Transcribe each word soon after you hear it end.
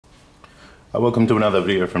Welcome to another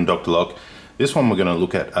video from Dr. Lock. This one we're going to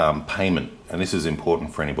look at payment, and this is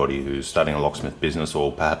important for anybody who's starting a locksmith business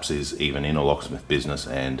or perhaps is even in a locksmith business,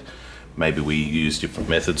 and maybe we use different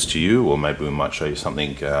methods to you, or maybe we might show you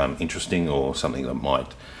something interesting or something that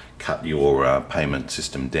might cut your payment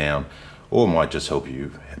system down, or might just help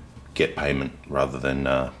you get payment rather than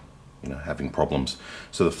having problems.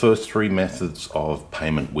 So the first three methods of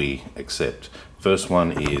payment we accept. First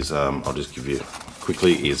one is, I'll just give you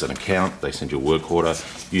quickly, is an account. They send you a work order.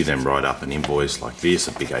 You then write up an invoice like this,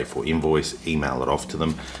 a big A4 invoice, email it off to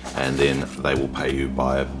them, and then they will pay you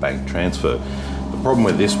by a bank transfer. The problem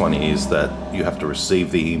with this one is that you have to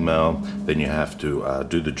receive the email, then you have to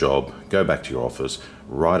do the job, go back to your office,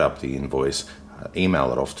 write up the invoice,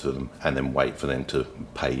 email it off to them, and then wait for them to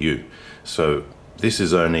pay you. So this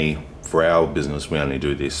is only, for our business, we only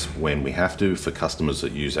do this when we have to, for customers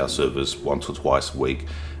that use our service once or twice a week,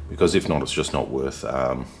 because if not, it's just not worth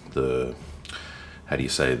the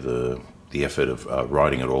effort of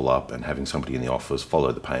writing it all up and having somebody in the office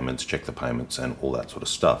follow the payments, check the payments, and all that sort of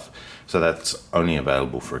stuff. So that's only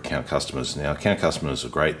available for account customers. Now, account customers are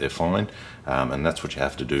great, they're fine, and that's what you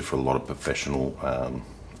have to do for a lot of professional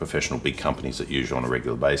big companies that use you on a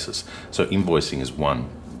regular basis. So invoicing is one.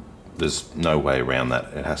 There's no way around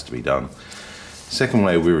that. It has to be done. Second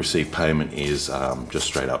way we receive payment is just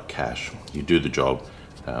straight up cash. You do the job,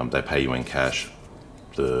 they pay you in cash,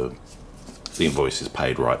 the invoice is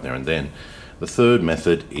paid right there and then. The third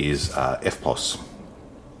method is FPOS.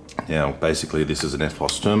 Now basically this is an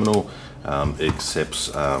FPOS terminal. It accepts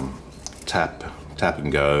tap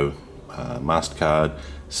and go, MasterCard,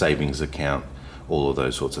 savings account, all of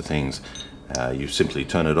those sorts of things. You simply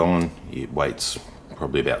turn it on, it waits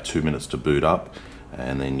probably about 2 minutes to boot up,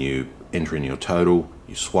 and then you enter in your total,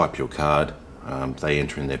 you swipe your card, they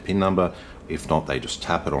enter in their PIN number. If not, they just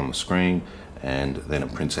tap it on the screen, and then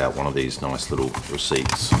it prints out one of these nice little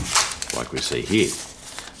receipts like we see here.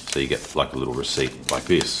 So you get like a little receipt like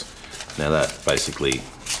this. Now that basically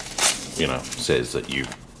says that you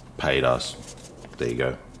paid us. There you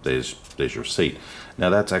go, there's your receipt. Now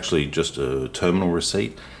that's actually just a terminal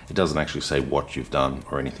receipt. It doesn't actually say what you've done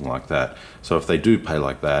or anything like that. So if they do pay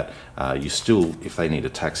like that, you still, if they need a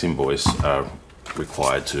tax invoice, are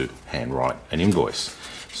required to handwrite an invoice.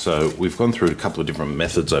 So we've gone through a couple of different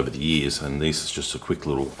methods over the years, and this is just a quick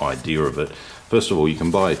little idea of it. First of all, you can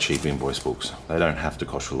buy cheap invoice books. They don't have to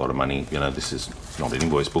cost you a lot of money. This is not an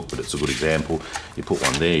invoice book, but it's a good example. You put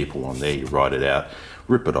one there, you put one there, you write it out,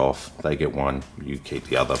 rip it off, they get one, you keep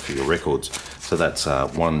the other for your records. So that's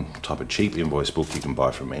one type of cheap invoice book you can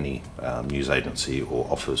buy from any news agency or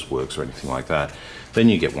Office Works or anything like that. Then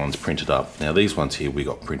you get ones printed up. Now these ones here we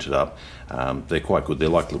got printed up. They're quite good. They're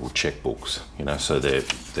like little checkbooks, so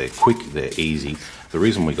they're quick, they're easy. The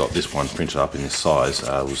reason we got this one printed up in this size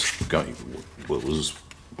was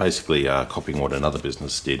basically copying what another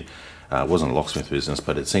business did. It wasn't a locksmith business,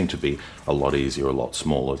 but it seemed to be a lot easier, a lot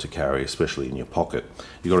smaller to carry, especially in your pocket.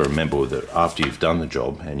 You've got to remember that after you've done the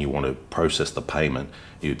job and you want to process the payment,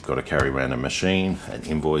 you've got to carry around a machine, an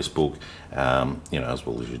invoice book, as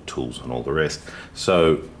well as your tools and all the rest.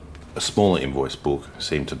 So a smaller invoice book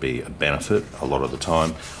seemed to be a benefit a lot of the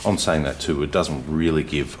time. On saying that too, it doesn't really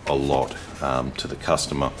give a lot to the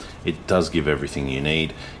customer. It does give everything you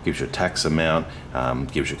need, gives you a tax amount,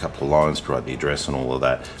 gives you a couple of lines to write the address and all of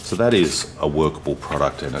that. So that is a workable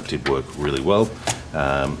product, and it did work really well.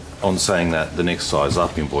 On saying that, the next size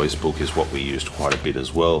up invoice book is what we used quite a bit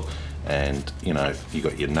as well. And you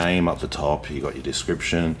got your name up the top, you got your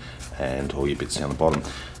description, and all your bits down the bottom.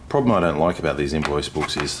 Problem I don't like about these invoice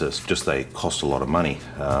books is that just they cost a lot of money.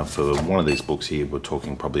 For one of these books here, we're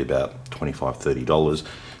talking probably about $25, $30,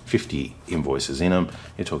 50 invoices in them.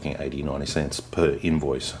 You're talking 80, 90 cents per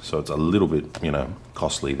invoice. So it's a little bit,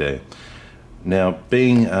 costly there. Now,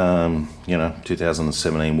 being,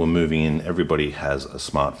 2017, we're moving in, everybody has a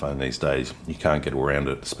smartphone these days. You can't get around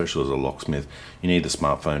it, especially as a locksmith. You need the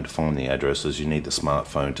smartphone to find the addresses. You need the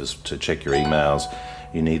smartphone to check your emails.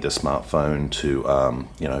 You need the smartphone to,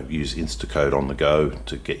 use Instacode on the go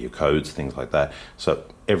to get your codes, things like that. So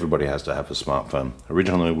everybody has to have a smartphone.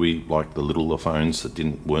 Originally, we liked the littler phones that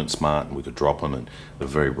weren't smart, and we could drop them, and they're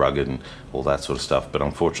very rugged and all that sort of stuff. But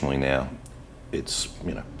unfortunately now, it's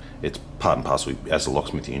part and parcel. As a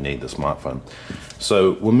locksmith, you need the smartphone.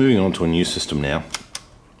 So we're moving on to a new system now,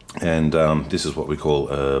 and this is what we call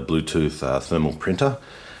a Bluetooth thermal printer.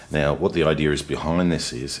 Now, what the idea is behind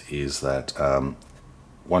this is that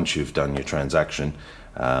once you've done your transaction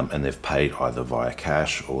and they've paid either via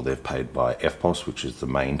cash or they've paid by FPOS, which is the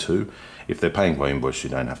main two. If they're paying by invoice, you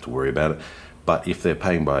don't have to worry about it. But if they're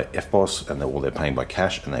paying by FBOS or they're paying by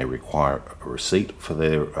cash and they require a receipt for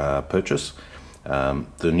their purchase,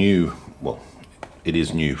 it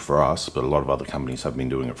is new for us, but a lot of other companies have been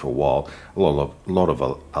doing it for a while. A lot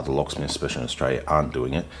of other locksmiths, especially in Australia, aren't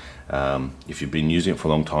doing it. If you've been using it for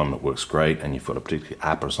a long time, it works great, and you've got a particular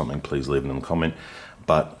app or something, please leave it in the comment.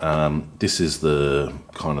 But this is the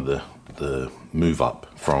kind of the move up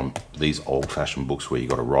from these old-fashioned books where you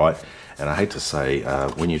got to write. And I hate to say,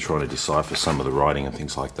 when you're trying to decipher some of the writing and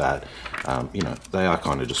things like that, they are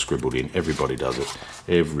kind of just scribbled in. Everybody does it.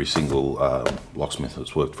 Every single locksmith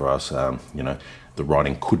that's worked for us, the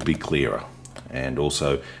writing could be clearer. And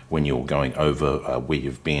also, when you're going over where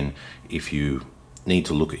you've been, if you need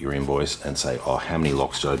to look at your invoice and say, oh, how many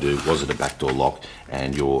locks did I do? Was it a backdoor lock?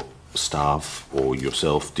 And your staff or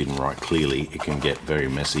yourself didn't write clearly, it can get very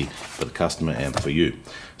messy for the customer and for you.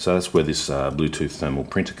 So that's where this Bluetooth thermal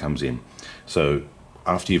printer comes in. So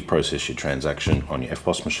after you've processed your transaction on your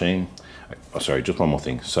FBOS machine, sorry, just one more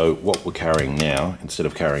thing. So what we're carrying now, instead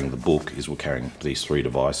of carrying the book, is we're carrying these 3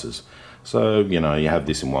 devices. So, you have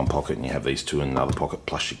this in one pocket and you have these 2 in another pocket,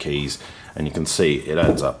 plus your keys, and you can see it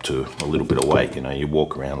adds up to a little bit of weight. You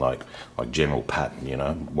walk around like General Patton,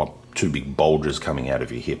 2 big bulges coming out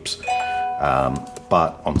of your hips.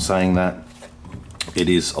 But on saying that, it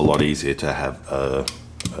is a lot easier to have a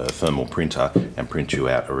thermal printer and print you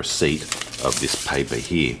out a receipt of this paper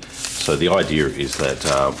here. So the idea is that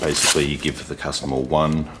basically you give the customer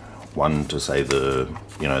one to say the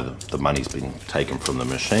money's been taken from the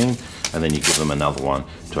machine, and then you give them another one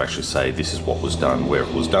to actually say this is what was done, where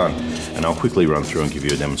it was done. And I'll quickly run through and give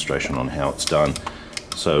you a demonstration on how it's done.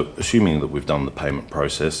 So assuming that we've done the payment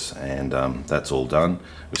process and that's all done,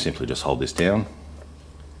 we simply just hold this down.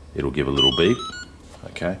 It'll give a little beep.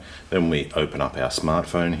 Okay, then we open up our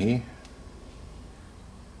smartphone here.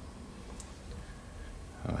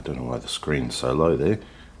 I don't know why the screen's so low there.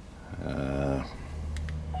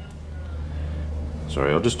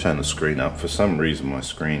 Sorry, I'll just turn the screen up. For some reason my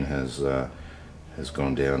screen has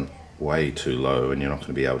gone down way too low and you're not going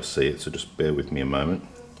to be able to see it, so just bear with me a moment.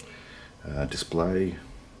 Display,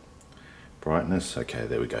 brightness, okay,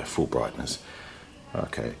 there we go, full brightness.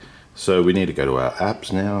 Okay, so we need to go to our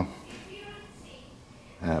apps now.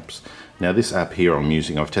 Apps. Now this app here I'm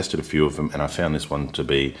using, I've tested a few of them and I found this one to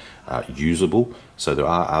be usable. So there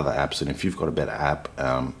are other apps, and if you've got a better app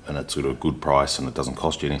and it's at a good price and it doesn't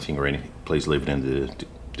cost you anything or anything, please leave it in the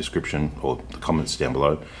description or the comments down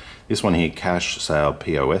below. This one here, Cash Sale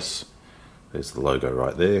POS, there's the logo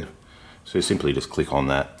right there. So you simply just click on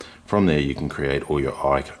that. From there you can create all your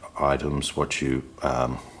items, what you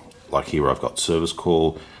like. Here I've got service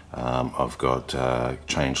call, I've got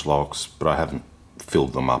change locks, but I haven't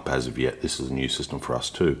filled them up as of yet. This is a new system for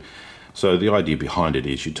us too. So the idea behind it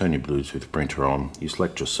is you turn your Bluetooth printer on, you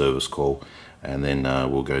select your service call, and then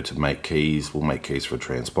we'll go to make keys. We'll make keys for a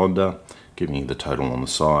transponder, giving you the total on the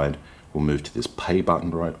side. We'll move to this pay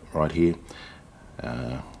button right here.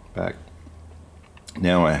 Back.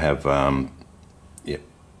 Now I have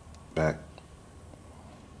back,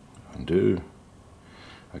 undo.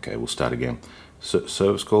 Okay, we'll start again.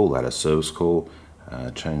 Service call, ladder service call,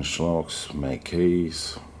 change locks, make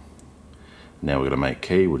keys. Now we're going to make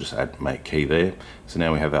key, we'll just add make key there. So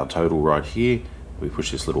now we have our total right here. We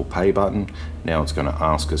push this little pay button. Now it's going to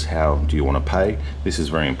ask us, how do you want to pay? This is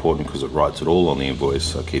very important because it writes it all on the invoice,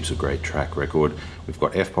 so it keeps a great track record. We've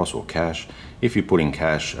got FPOS or cash. If you put in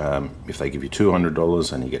cash, if they give you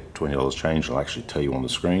 $200 and you get $20 change, it'll actually tell you on the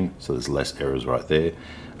screen, so there's less errors right there.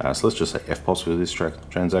 So let's just say FPOS for this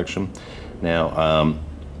transaction. Now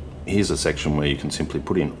here's a section where you can simply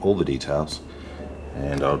put in all the details,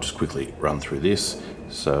 and I'll just quickly run through this.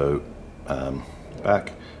 So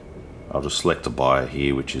back, I'll just select a buyer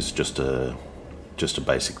here, which is just a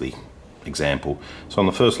basically example. So on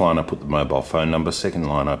the first line I put the mobile phone number, second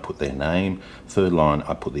line I put their name, third line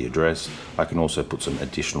I put the address. I can also put some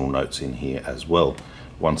additional notes in here as well.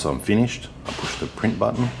 Once I'm finished, I push the print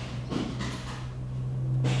button.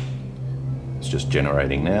 It's just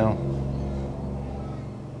generating now.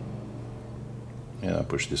 And I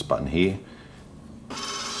push this button here,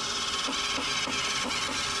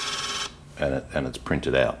 and it's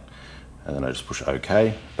printed out. And then I just push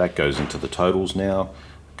OK. That goes into the totals now.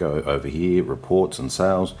 Go over here, reports and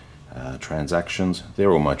sales, transactions.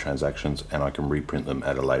 They're all my transactions, and I can reprint them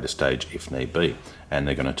at a later stage if need be. And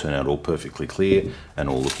they're going to turn out all perfectly clear and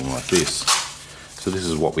all looking like this. So this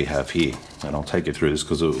is what we have here, and I'll take you through this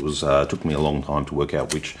because it was took me a long time to work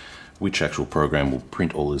out which actual program will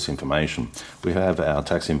print all this information. We have our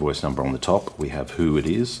tax invoice number on the top. We have who it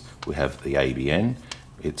is. We have the ABN.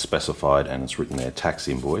 It's specified and it's written there, tax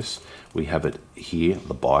invoice. We have it here,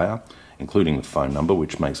 the buyer. including the phone number,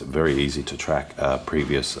 which makes it very easy to track a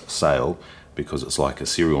previous sale, because it's like a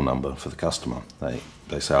serial number for the customer.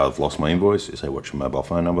 They say, I've lost my invoice. You say, what's your mobile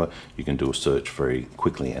phone number? You can do a search very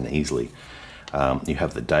quickly and easily. You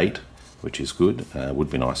have the date, which is good.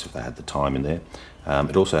 Would be nice if they had the time in there.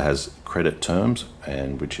 It also has credit terms,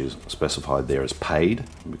 and which is specified there as paid,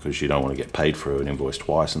 because you don't want to get paid for an invoice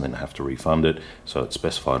twice and then have to refund it. So it's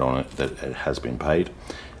specified on it that it has been paid.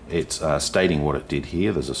 It's stating what it did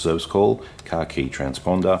here. There's a service call, car key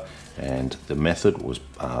transponder, and the method was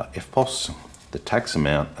FPOS. The tax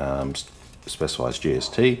amount specifies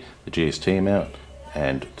GST, the GST amount,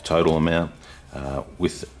 and the total amount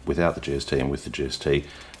without the GST and with the GST.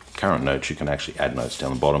 Current notes, you can actually add notes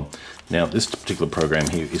down the bottom. Now, this particular program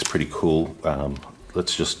here is pretty cool.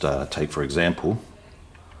 Let's just take, for example,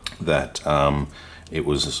 that it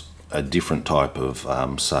was a different type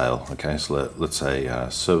of sale. Okay, so let's say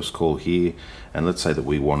service call here, and let's say that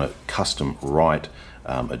we want to custom write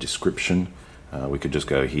a description. We could just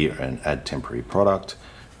go here and add temporary product.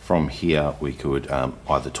 From here, we could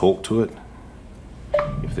either talk to it,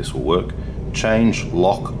 if this will work, change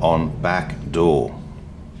lock on back door.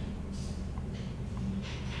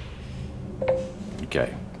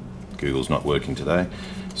 Okay, Google's not working today.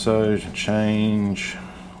 So change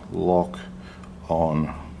lock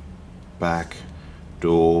on back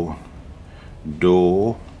door.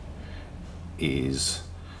 Door is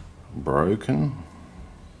broken.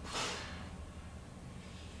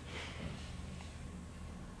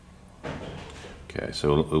 Okay,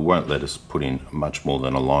 so it won't let us put in much more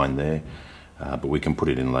than a line there, but we can put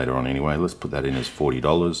it in later on anyway. Let's put that in as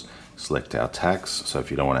 $40. Select our tax. So if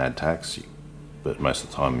you don't want to add tax, but most of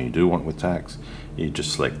the time you do want with tax, you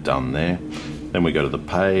just select done there. Then we go to the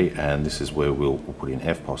pay, and this is where we'll put in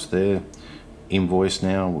FPOS there. Invoice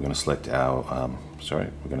now, we're going to select our,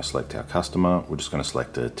 we're going to select our customer. We're just going to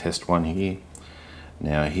select a test one here.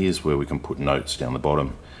 Now here's where we can put notes down the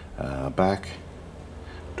bottom. Back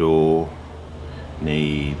door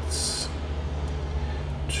needs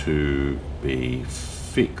to be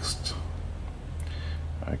fixed.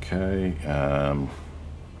 Okay,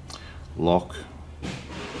 lock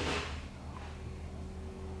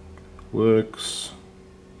works,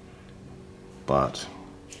 but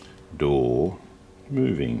door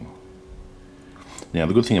moving. Now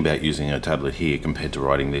the good thing about using a tablet here compared to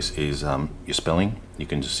writing this is your spelling. You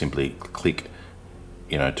can just simply click,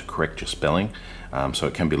 to correct your spelling. So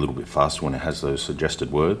it can be a little bit faster when it has those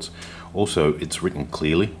suggested words. Also, it's written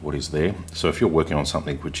clearly what is there. So if you're working on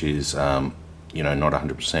something which is not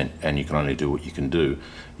 100% and you can only do what you can do,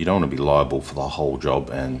 you don't want to be liable for the whole job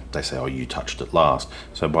and they say, oh, you touched it last.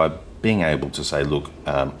 So by being able to say, look,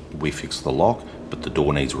 we fixed the lock, but the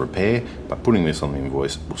door needs repair, by putting this on the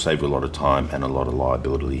invoice will save you a lot of time and a lot of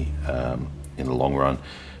liability in the long run.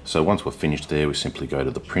 So once we're finished there, we simply go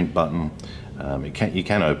to the print button. You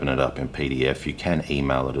can open it up in PDF, you can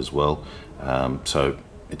email it as well. So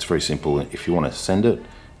it's very simple. If you want to send it,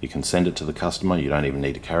 you can send it to the customer. You don't even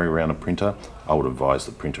need to carry around a printer. I would advise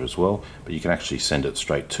the printer as well, but you can actually send it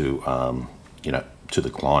straight to, to the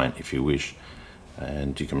client if you wish.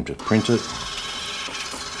 And you can just print it.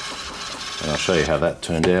 And I'll show you how that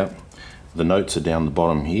turned out. The notes are down the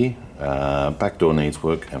bottom here. Back door needs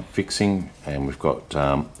work and fixing, and we've got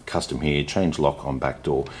custom here, change lock on back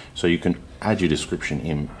door. So you can add your description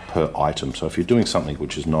in per item. So if you're doing something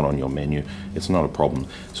which is not on your menu, it's not a problem.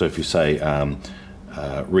 So if you say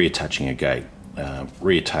reattaching a gate,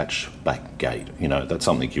 reattach back gate, that's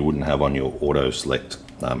something you wouldn't have on your auto select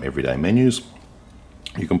everyday menus.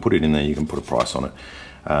 You can put it in there, you can put a price on it.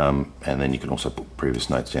 And then you can also put previous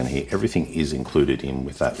notes down here. Everything is included in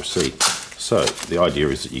with that receipt. So the idea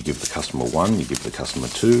is that you give the customer 1, you give the customer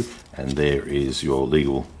 2, and there is your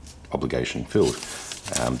legal obligation filled.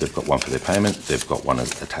 They've got one for their payment, they've got one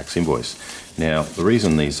as a tax invoice. Now, the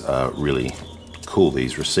reason these are really cool,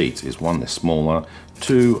 these receipts, is 1, they're smaller,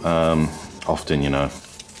 2, often,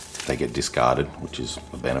 they get discarded, which is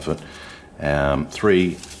a benefit.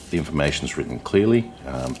 3, the information is written clearly,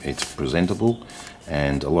 it's presentable,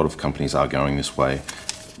 and a lot of companies are going this way.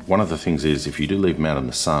 One of the things is, if you do leave them out in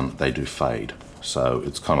the sun, they do fade. So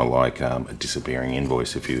it's kind of like a disappearing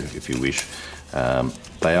invoice, if you wish.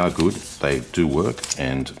 They are good, they do work,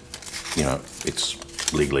 and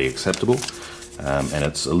it's legally acceptable. And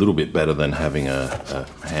it's a little bit better than having a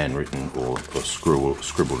handwritten or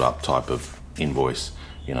scribbled up type of invoice.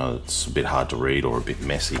 It's a bit hard to read or a bit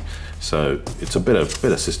messy. So it's a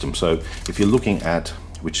better system. So if you're looking at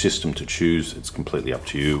which system to choose, it's completely up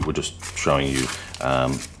to you. We're just showing you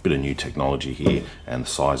a bit of new technology here and the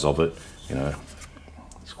size of it.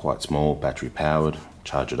 It's quite small, battery powered,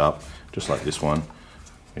 charge it up, just like this one.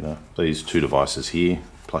 You know, these two devices here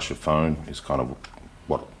plus your phone is kind of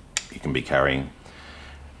what you can be carrying.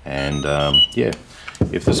 And yeah,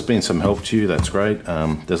 if there's been some help to you, that's great.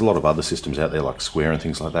 There's a lot of other systems out there like Square and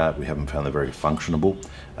things like that. We haven't found they're very functionable.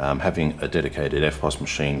 Having a dedicated EFTPOS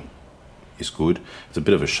machine is good. It's a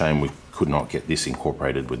bit of a shame we could not get this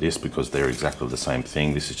incorporated with this, because they're exactly the same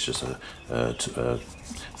thing. This is just a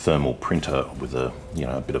thermal printer with a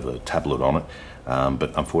a bit of a tablet on it.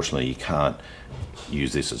 But unfortunately you can't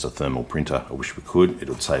use this as a thermal printer. I wish we could. It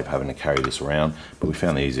would save having to carry this around, but we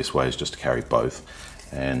found the easiest way is just to carry both.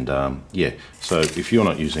 And yeah, so if you're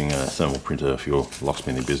not using a thermal printer for your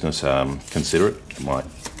locksmithing business, consider it. It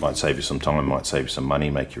might save you some time, might save you some money,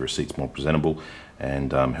 make your receipts more presentable,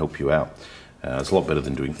 and help you out. It's a lot better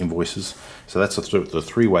than doing invoices. So that's the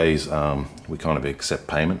three ways we kind of accept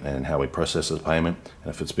payment and how we process the payment.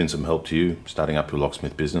 And if it's been some help to you starting up your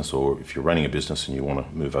locksmith business, or if you're running a business and you want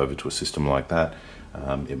to move over to a system like that,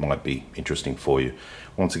 it might be interesting for you.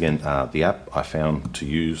 Once again, the app I found to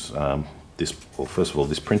use, well, first of all,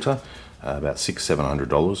 this printer, about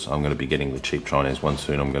 $600–700. I'm going to be getting the cheap Chinese one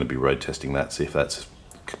soon. I'm going to be road testing that, see if that's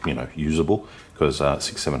usable, because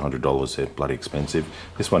 $600–700, they're bloody expensive.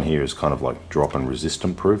 This one here is kind of like drop and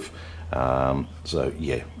resistant proof. So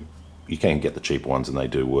yeah, you can get the cheap ones and they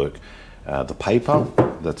do work. The paper,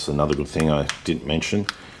 that's another good thing I didn't mention.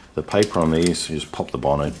 The paper on these, you just pop the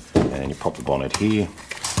bonnet, and you pop the bonnet here,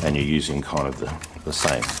 and you're using kind of the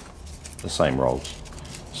same rolls.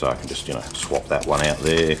 So I can just swap that one out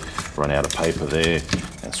there, run out of paper there,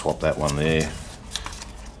 and swap that one there.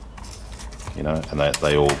 And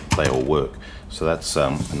they all work. So that's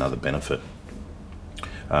another benefit.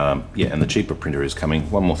 Yeah, and the cheaper printer is coming.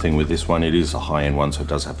 One more thing with this one, it is a high-end one, so it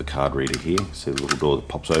does have the card reader here. See the little door that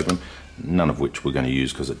pops open? None of which we're going to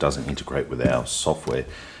use because it doesn't integrate with our software.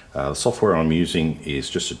 The software I'm using is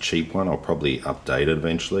just a cheap one. I'll probably update it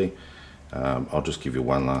eventually. I'll just give you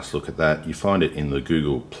one last look at that. You find it in the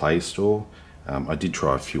Google Play Store. I did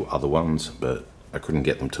try a few other ones, but I couldn't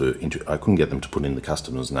get them to put in the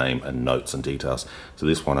customer's name and notes and details. So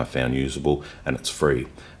this one I found usable, and it's free.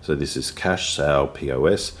 So this is Cash Sale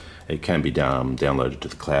POS. It can be downloaded to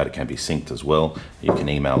the cloud. It can be synced as well. You can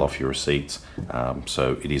email off your receipts.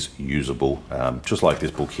 So it is usable. Just like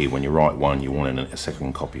this book here, when you write one, you want a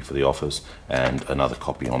second copy for the office and another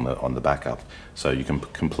copy on the backup. So you can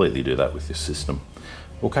completely do that with this system.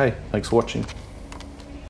 Okay, thanks for watching.